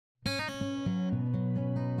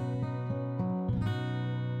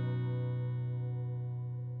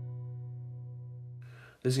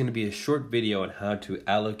This is going to be a short video on how to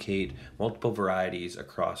allocate multiple varieties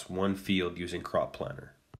across one field using Crop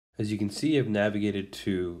Planner. As you can see, I've navigated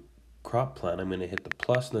to Crop Plan. I'm going to hit the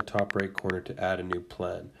plus in the top right corner to add a new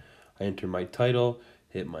plan. I enter my title,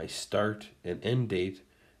 hit my start and end date,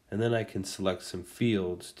 and then I can select some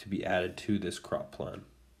fields to be added to this crop plan.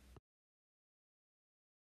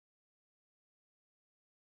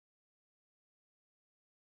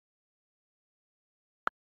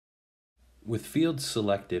 With fields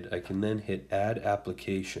selected, I can then hit Add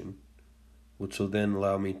Application, which will then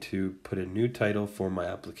allow me to put a new title for my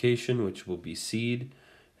application, which will be seed,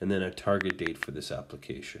 and then a target date for this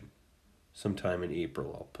application. Sometime in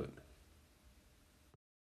April I'll put.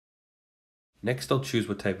 Next I'll choose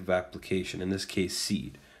what type of application, in this case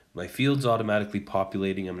seed. My field's automatically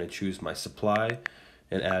populating. I'm going to choose my supply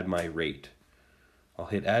and add my rate. I'll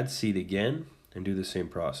hit Add Seed again and do the same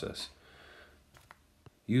process.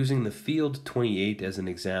 Using the field 28 as an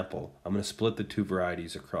example, I'm going to split the two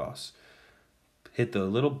varieties across. Hit the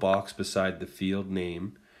little box beside the field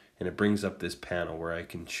name and it brings up this panel where I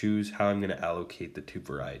can choose how I'm going to allocate the two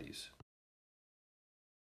varieties.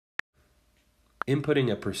 Inputting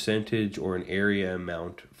a percentage or an area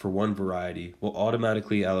amount for one variety will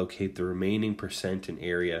automatically allocate the remaining percent in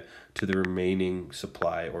area to the remaining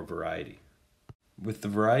supply or variety. With the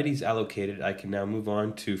varieties allocated, I can now move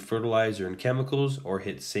on to fertilizer and chemicals or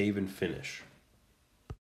hit save and finish.